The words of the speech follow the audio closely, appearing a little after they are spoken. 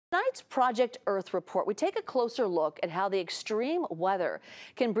Tonight's Project Earth report, we take a closer look at how the extreme weather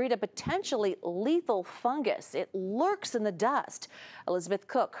can breed a potentially lethal fungus. It lurks in the dust. Elizabeth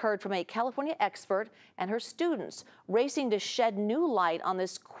Cook heard from a California expert and her students racing to shed new light on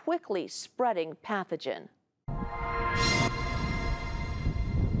this quickly spreading pathogen.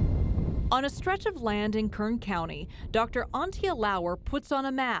 On a stretch of land in Kern County, Dr. Antia Lauer puts on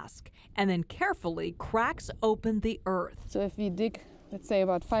a mask and then carefully cracks open the earth. So if we dig, let's say,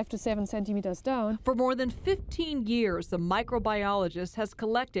 about 5 to 7 centimeters down. For more than 15 years, the microbiologist has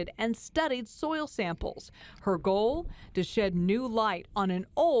collected and studied soil samples. Her goal? To shed new light on an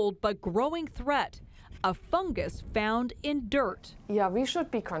old but growing threat, a fungus found in dirt. Yeah, we should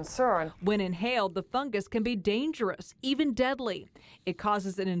be concerned. When inhaled, the fungus can be dangerous, even deadly. It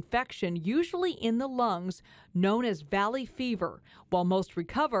causes an infection, usually in the lungs, known as valley fever. While most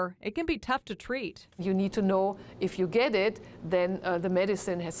recover, it can be tough to treat. You need to know if you get it, then the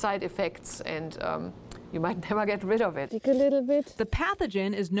medicine has side effects and you might never get rid of it. Dig a little bit. The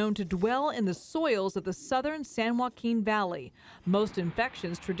pathogen is known to dwell in the soils of the southern San Joaquin Valley. Most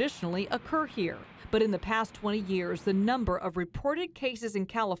infections traditionally occur here. But in the past 20 years, the number of reported cases in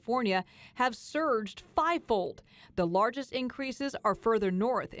California have surged fivefold. The largest increases are further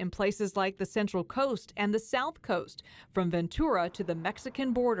north in places like the Central Coast and the South Coast, from Ventura to the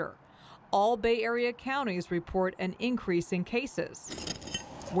Mexican border. All Bay Area counties report an increase in cases.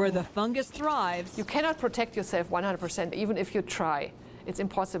 Where the fungus thrives, you cannot protect yourself 100%, even if you try. It's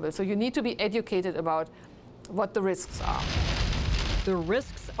impossible. So you need to be educated about what the risks are. The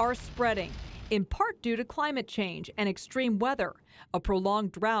risks are spreading, in part due to climate change and extreme weather. A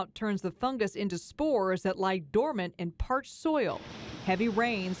prolonged drought turns the fungus into spores that lie dormant in parched soil. Heavy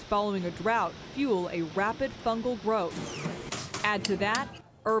rains following a drought fuel a rapid fungal growth. Add to that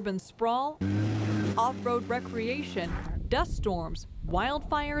urban sprawl, off-road recreation, dust storms,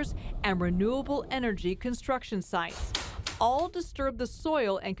 wildfires, and renewable energy construction sites. All disturb the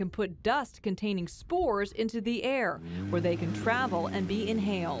soil and can put dust containing spores into the air, where they can travel and be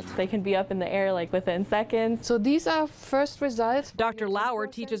inhaled. They can be up in the air like within seconds. So these are first results. Dr. Lauer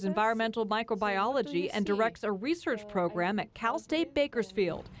teaches environmental microbiology and directs a research program at Cal State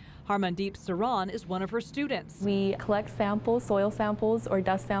Bakersfield. Harmandeep Saran is one of her students. We collect samples, soil samples or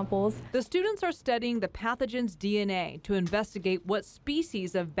dust samples. The students are studying the pathogen's DNA to investigate what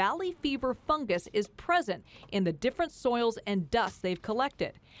species of valley fever fungus is present in the different soils and dust they've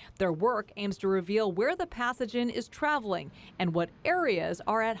collected. Their work aims to reveal where the pathogen is traveling and what areas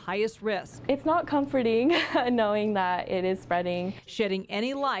are at highest risk. It's not comforting knowing that it is spreading. Shedding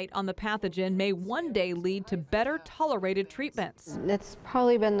any light on the pathogen may one day lead to better tolerated treatments. It's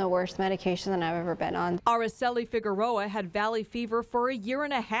probably been the worst medication that I've ever been on. Araceli Figueroa had valley fever for a year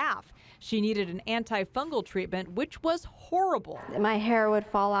and a half. She needed an antifungal treatment, which was horrible. My hair would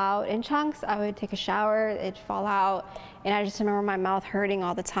fall out in chunks. I would take a shower, it'd fall out, and I just remember my mouth hurting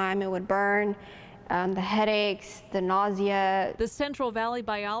all the time. It would burn. The headaches, the nausea. The Central Valley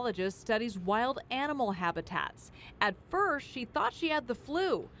biologist studies wild animal habitats. At first, she thought she had the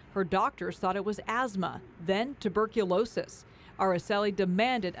flu. Her doctors thought it was asthma, then tuberculosis. Araceli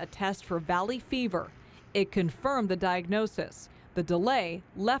demanded a test for valley fever. It confirmed the diagnosis. The delay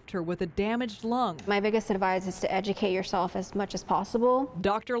left her with a damaged lung. My biggest advice is to educate yourself as much as possible.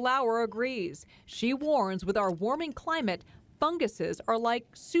 Dr. Lauer agrees. She warns with our warming climate, funguses are like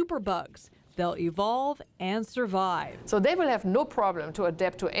superbugs. They'll evolve and survive. So they will have no problem to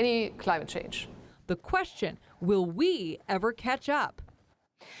adapt to any climate change. The question, will we ever catch up?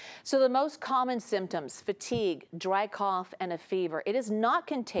 So the most common symptoms: fatigue, dry cough, and a fever. It is not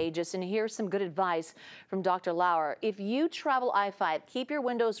contagious, and here's some good advice from Dr. Lauer. If you travel I-5, keep your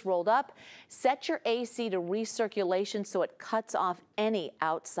windows rolled up, set your AC to recirculation so it cuts off any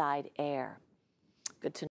outside air. Good to know.